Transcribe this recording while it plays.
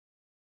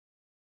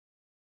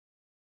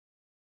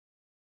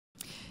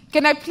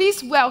Can I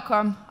please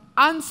welcome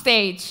on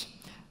stage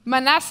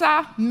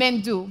Maanasa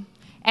Mendu,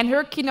 and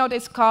her keynote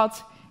is called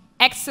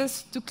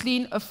Access to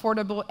Clean,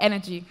 Affordable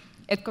Energy.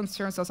 It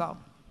concerns us all.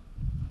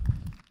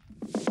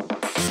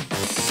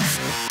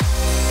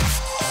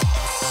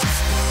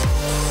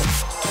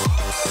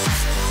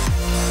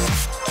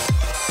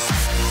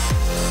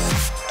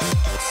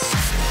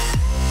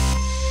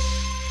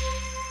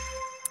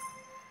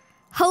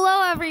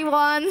 Hello,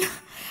 everyone.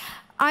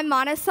 I'm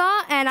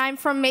Maanasa, and I'm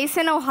from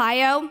Mason,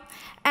 Ohio.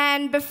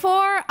 And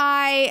before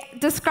I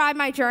describe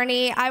my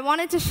journey, I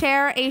wanted to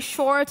share a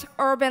short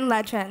urban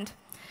legend.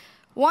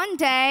 One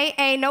day,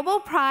 a Nobel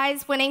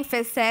Prize-winning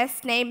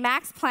physicist named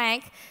Max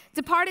Planck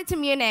departed to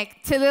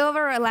Munich to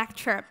deliver a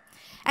lecture.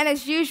 And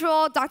as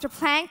usual, Dr.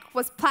 Planck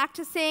was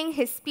practicing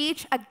his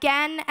speech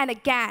again and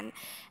again.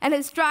 And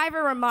his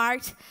driver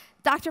remarked,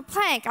 "Dr.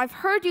 Planck, I've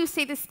heard you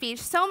say this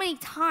speech so many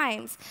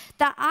times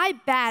that I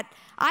bet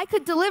I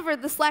could deliver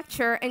this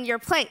lecture in your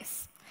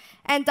place."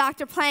 And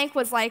Dr. Planck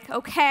was like,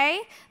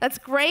 "Okay, that's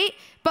great,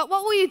 but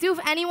what will you do if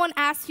anyone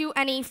asks you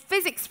any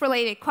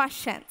physics-related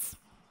questions?"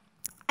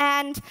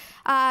 And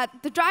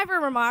the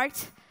driver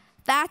remarked,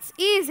 "That's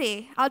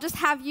easy. I'll just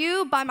have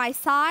you by my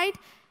side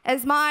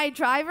as my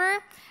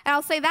driver, and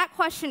I'll say that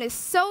question is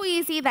so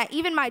easy that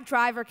even my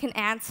driver can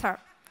answer."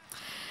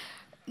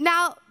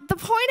 Now, the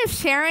point of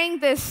sharing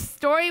this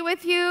story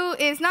with you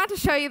is not to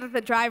show you that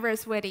the driver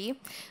is witty,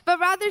 but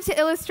rather to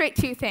illustrate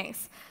two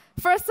things.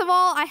 First of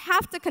all, I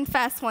have to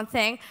confess one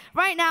thing.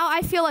 Right now,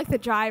 I feel like the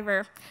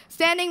driver,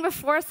 standing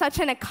before such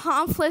an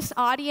accomplished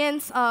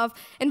audience of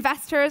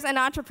investors and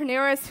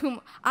entrepreneurs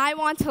whom I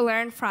want to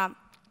learn from.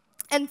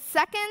 And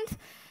second,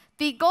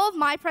 the goal of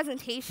my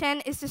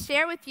presentation is to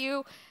share with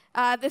you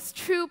this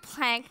true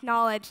Planck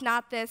knowledge,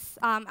 not this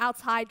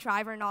outside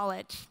driver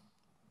knowledge.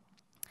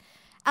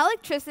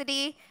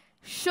 Electricity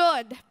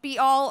should be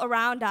all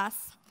around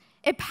us.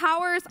 It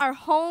powers our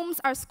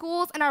homes, our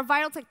schools, and our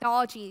vital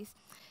technologies.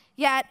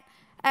 Yet,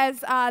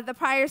 as the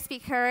prior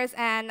speakers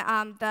and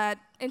the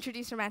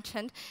introducer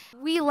mentioned,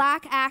 we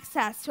lack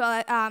access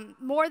to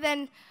more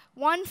than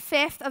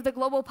 1/5 of the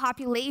global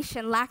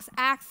population lacks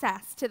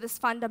access to this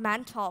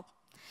fundamental.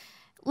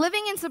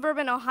 Living in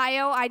suburban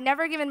Ohio, I'd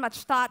never given much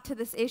thought to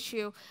this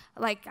issue.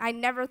 Like, I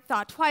never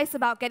thought twice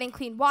about getting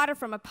clean water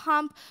from a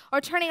pump or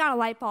turning on a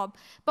light bulb.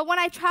 But when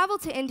I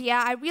traveled to India,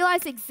 I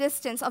realized the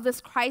existence of this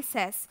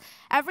crisis.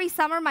 Every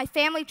summer, my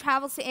family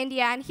travels to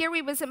India, and here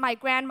we visit my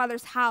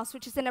grandmother's house,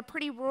 which is in a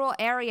pretty rural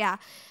area.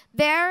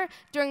 There,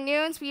 during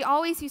noons, we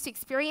always used to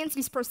experience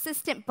these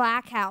persistent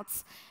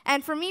blackouts.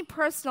 And for me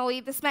personally,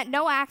 this meant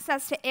no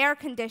access to air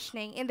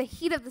conditioning in the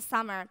heat of the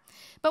summer.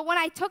 But when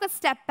I took a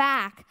step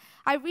back,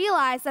 I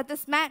realized that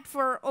this meant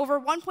for over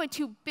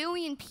 1.2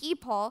 billion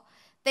people,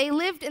 they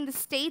lived in the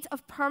state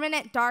of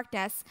permanent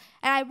darkness,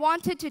 and I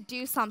wanted to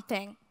do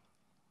something.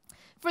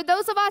 For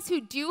those of us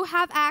who do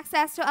have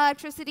access to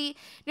electricity,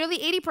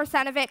 nearly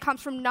 80% of it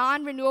comes from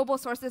non-renewable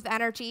sources of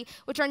energy,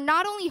 which are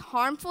not only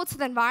harmful to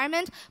the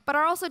environment, but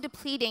are also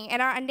depleting and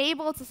are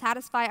unable to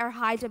satisfy our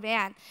high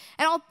demand.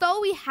 And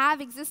although we have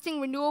existing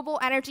renewable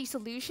energy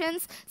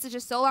solutions, such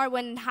as solar,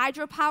 wind, and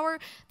hydropower,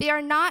 they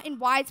are not in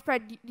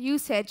widespread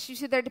usage due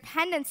to their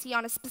dependency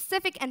on a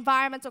specific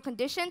environmental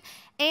condition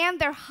and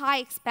their high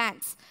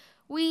expense.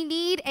 We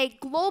need a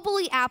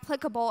globally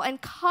applicable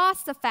and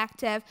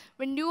cost-effective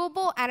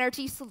renewable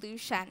energy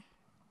solution.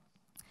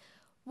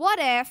 What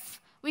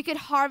if we could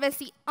harvest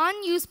the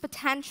unused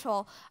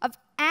potential of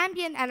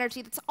ambient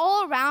energy that's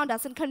all around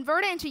us and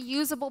convert it into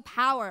usable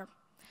power?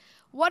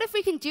 What if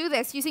we can do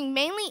this using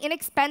mainly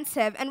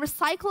inexpensive and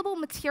recyclable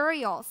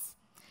materials?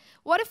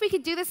 What if we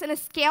could do this in a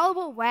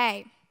scalable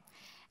way?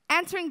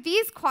 Answering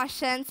these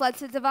questions led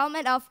to the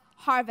development of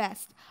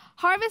Harvest.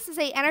 Harvest is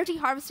an energy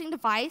harvesting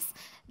device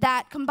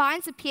that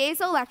combines the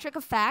piezoelectric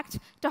effect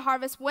to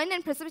harvest wind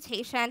and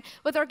precipitation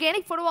with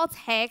organic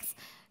photovoltaics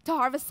to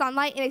harvest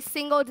sunlight in a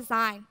single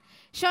design.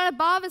 Shown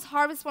above is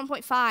Harvest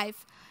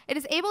 1.5. It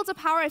is able to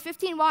power a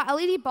 15-watt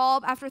LED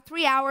bulb after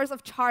 3 hours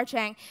of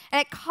charging,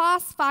 and it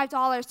costs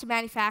 $5 to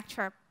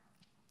manufacture.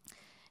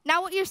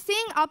 Now, what you're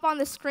seeing up on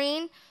the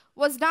screen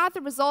was not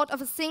the result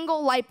of a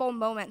single light bulb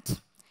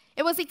moment.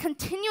 It was a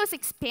continuous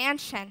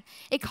expansion,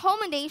 a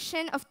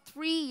culmination of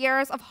 3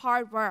 years of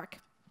hard work.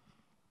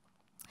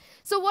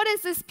 So what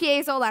is this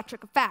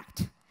piezoelectric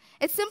effect?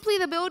 It's simply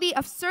the ability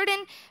of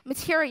certain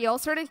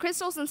materials, certain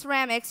crystals and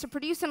ceramics, to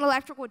produce an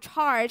electrical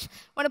charge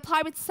when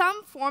applied with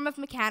some form of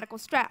mechanical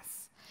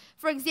stress.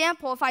 For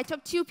example, if I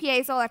took two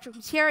piezoelectric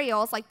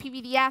materials like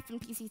PVDF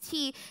and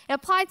PCT and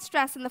applied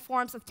stress in the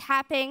forms of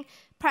tapping,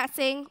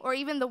 pressing, or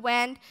even the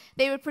wind,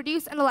 they would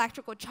produce an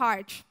electrical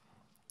charge.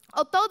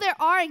 Although there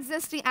are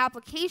existing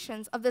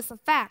applications of this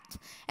effect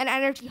in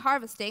energy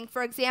harvesting,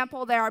 for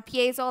example, there are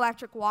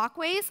piezoelectric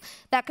walkways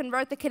that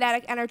convert the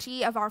kinetic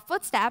energy of our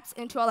footsteps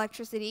into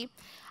electricity,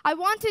 I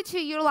wanted to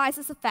utilize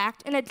this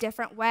effect in a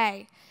different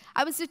way.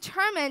 I was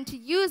determined to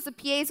use the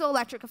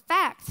piezoelectric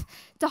effect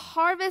to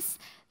harvest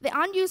the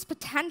unused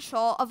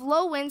potential of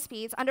low wind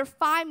speeds under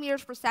 5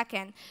 meters per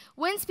second,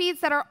 wind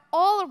speeds that are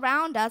all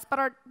around us but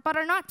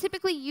are not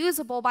typically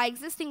usable by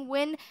existing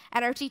wind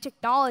energy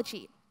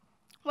technology.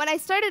 When I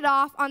started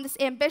off on this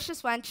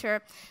ambitious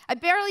venture, I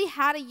barely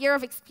had a year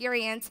of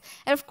experience,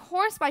 and of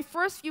course, my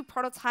first few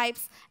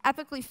prototypes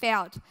epically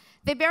failed.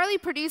 They barely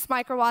produced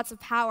microwatts of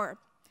power.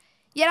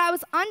 Yet I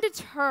was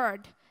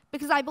undeterred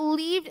because I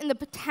believed in the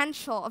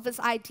potential of this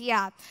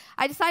idea.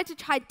 I decided to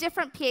try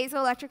different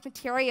piezoelectric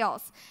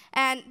materials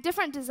and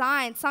different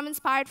designs, some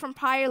inspired from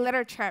prior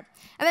literature.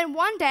 And then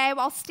one day,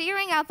 while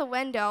staring out the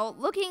window,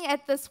 looking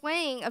at the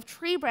swaying of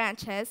tree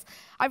branches,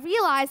 I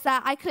realized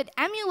that I could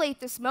emulate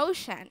this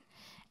motion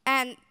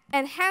and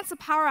enhance the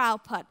power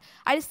output.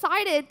 I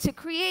decided to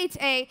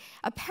create an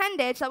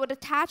appendage that would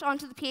attach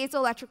onto the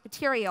piezoelectric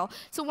material.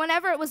 So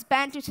whenever it was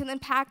bent due to the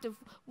impact of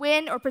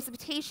wind or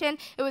precipitation,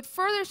 it would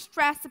further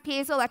stress the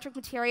piezoelectric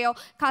material,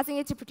 causing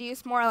it to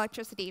produce more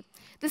electricity.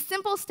 This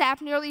simple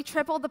step nearly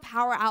tripled the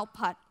power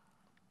output.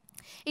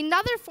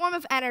 Another form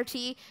of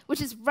energy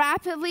which is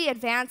rapidly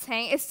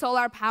advancing is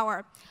solar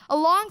power.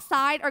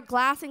 Alongside our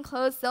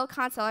glass-enclosed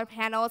silicon solar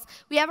panels,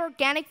 we have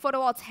organic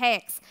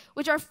photovoltaics,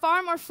 which are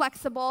far more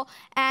flexible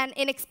and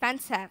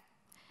inexpensive.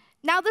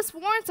 Now, this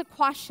warrants a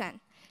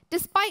question.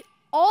 Despite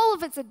all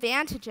of its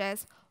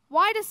advantages,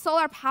 why does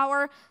solar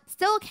power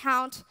still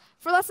account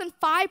for less than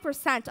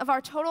 5% of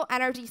our total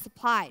energy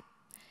supply?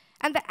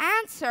 And the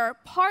answer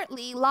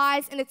partly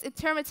lies in its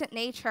intermittent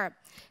nature.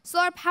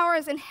 Solar power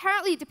is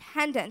inherently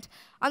dependent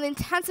on the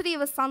intensity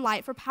of the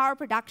sunlight for power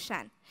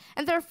production.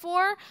 And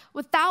therefore,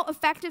 without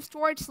effective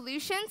storage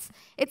solutions,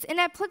 it's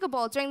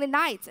inapplicable during the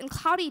nights and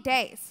cloudy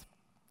days.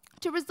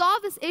 To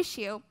resolve this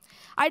issue,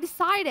 I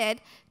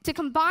decided to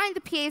combine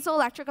the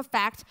piezoelectric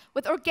effect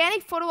with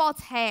organic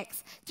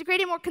photovoltaics to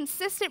create a more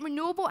consistent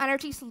renewable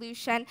energy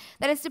solution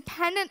that is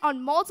dependent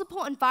on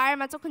multiple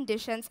environmental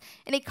conditions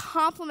in a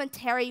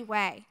complementary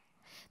way.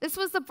 This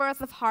was the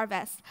birth of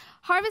Harvest.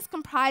 Harvest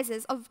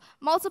comprises of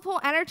multiple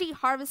energy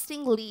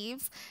harvesting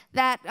leaves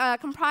that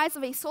comprise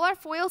of a solar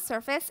foil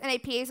surface and a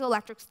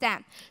piezoelectric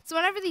stem. So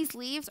whenever these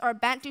leaves are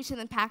bent due to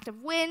the impact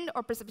of wind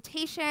or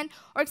precipitation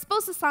or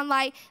exposed to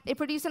sunlight, they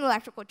produce an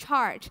electrical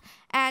charge.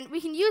 And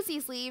we can use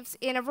these leaves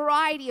in a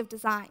variety of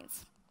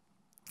designs.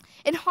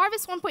 In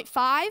Harvest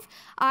 1.5,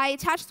 I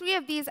attached 3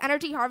 of these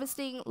energy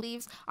harvesting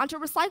leaves onto a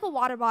recycled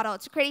water bottle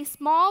to create a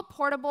small,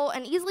 portable,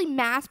 and easily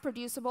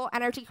mass-producible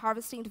energy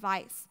harvesting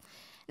device.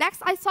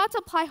 Next, I sought to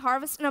apply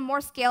Harvest in a more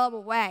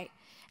scalable way.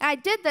 And I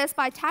did this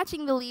by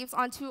attaching the leaves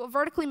onto a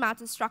vertically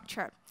mounted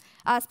structure,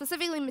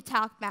 specifically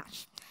metallic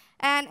mesh.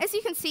 And as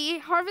you can see,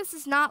 Harvest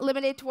is not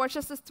limited towards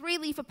just this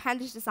 3-leaf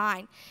appendage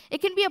design. It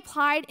can be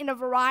applied in a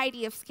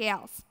variety of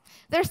scales.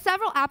 There are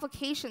several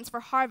applications for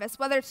Harvest,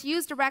 whether it's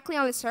used directly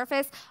on the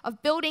surface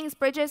of buildings,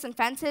 bridges, and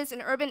fences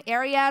in urban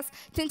areas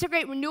to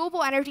integrate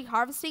renewable energy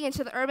harvesting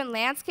into the urban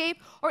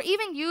landscape, or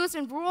even used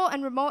in rural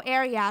and remote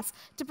areas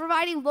to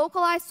provide a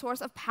localized source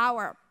of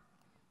power.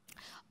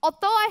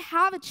 Although I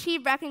have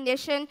achieved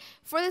recognition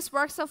for this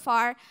work so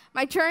far,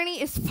 my journey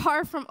is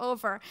far from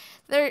over.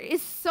 There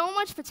is so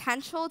much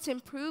potential to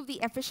improve the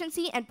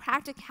efficiency and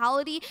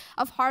practicality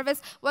of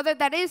Harvest, whether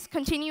that is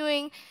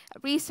continuing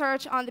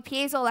research on the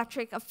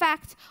piezoelectric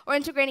effect, or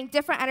integrating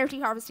different energy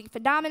harvesting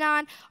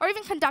phenomenon, or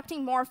even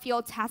conducting more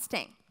field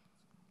testing.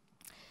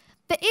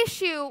 The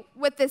issue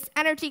with this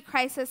energy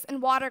crisis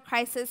and water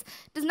crisis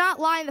does not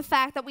lie in the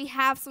fact that we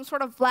have some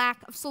sort of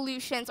lack of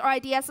solutions or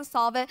ideas to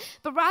solve it,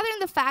 but rather in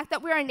the fact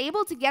that we are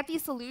unable to get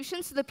these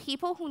solutions to the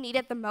people who need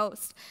it the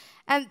most.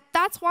 And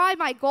that's why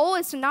my goal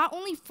is to not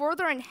only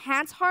further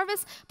enhance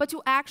Harvest, but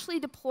to actually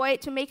deploy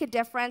it to make a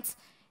difference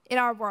in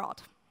our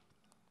world.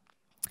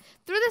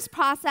 Through this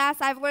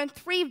process, I've learned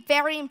 3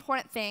 very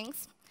important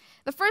things.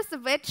 The first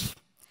of which,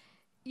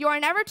 you are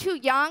never too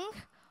young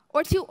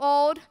or too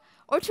old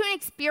or too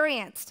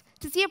inexperienced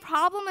to see a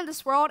problem in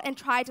this world and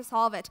try to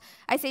solve it.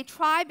 I say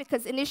try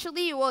because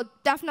initially you will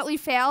definitely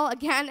fail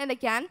again and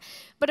again,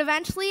 but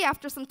eventually,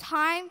 after some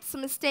time,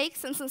 some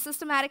mistakes, and some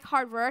systematic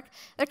hard work,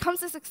 there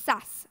comes a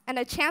success and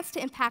a chance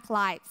to impact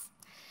lives.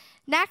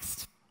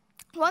 Next,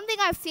 one thing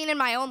I've seen in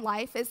my own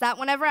life is that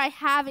whenever I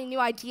have a new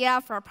idea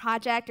for a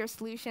project or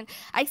solution,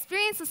 I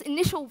experience this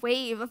initial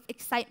wave of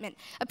excitement,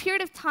 a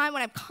period of time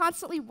when I'm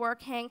constantly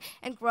working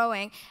and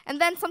growing. And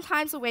then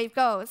sometimes the wave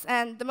goes,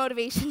 and the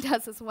motivation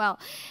does as well.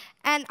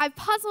 And I've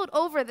puzzled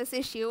over this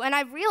issue, and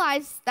I've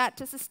realized that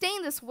to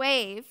sustain this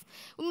wave,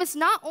 we must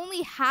not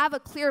only have a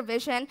clear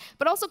vision,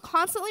 but also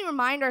constantly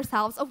remind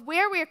ourselves of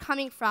where we're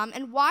coming from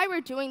and why we're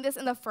doing this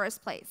in the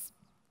first place.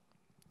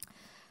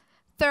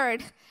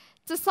 Third,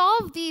 to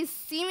solve these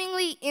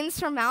seemingly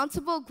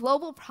insurmountable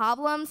global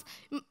problems,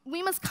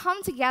 we must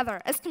come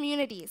together as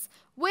communities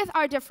with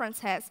our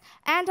differences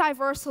and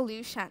diverse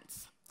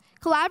solutions.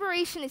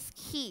 Collaboration is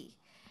key.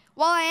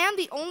 While I am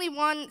the only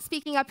one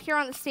speaking up here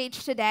on the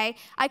stage today,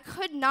 I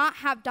could not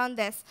have done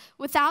this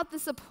without the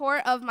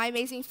support of my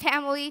amazing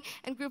family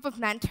and group of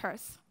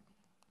mentors.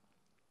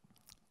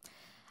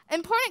 An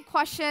important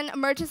question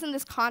emerges in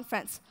this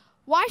conference.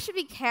 Why should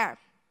we care,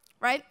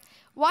 right?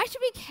 Why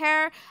should we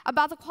care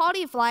about the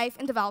quality of life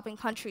in developing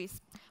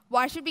countries?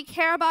 Why should we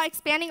care about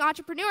expanding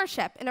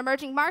entrepreneurship in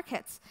emerging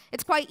markets?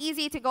 It's quite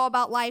easy to go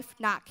about life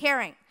not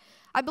caring.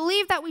 I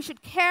believe that we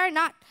should care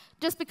not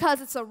just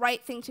because it's the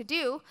right thing to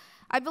do.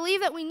 I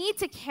believe that we need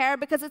to care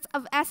because it's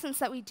of essence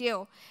that we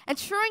do.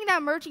 Ensuring that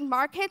emerging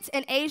markets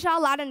in Asia,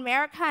 Latin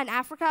America, and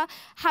Africa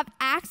have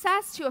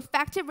access to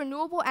effective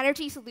renewable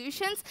energy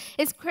solutions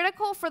is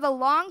critical for the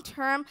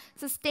long-term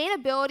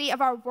sustainability of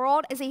our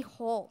world as a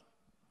whole.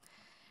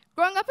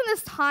 Growing up in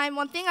this time,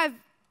 one thing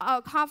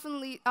I've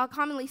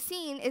commonly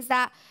seen is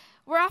that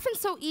we're often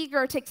so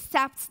eager to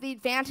accept the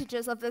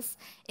advantages of this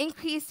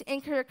increased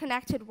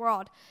interconnected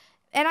world.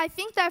 And I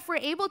think that if we're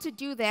able to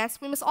do this,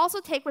 we must also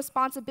take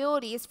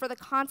responsibilities for the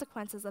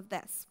consequences of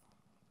this.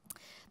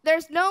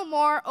 There's no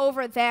more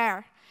over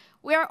there.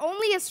 We are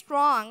only as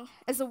strong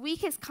as the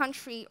weakest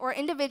country or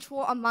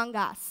individual among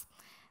us.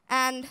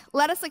 And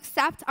let us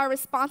accept our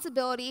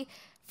responsibility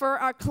for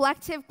our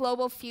collective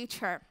global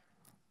future.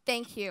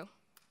 Thank you.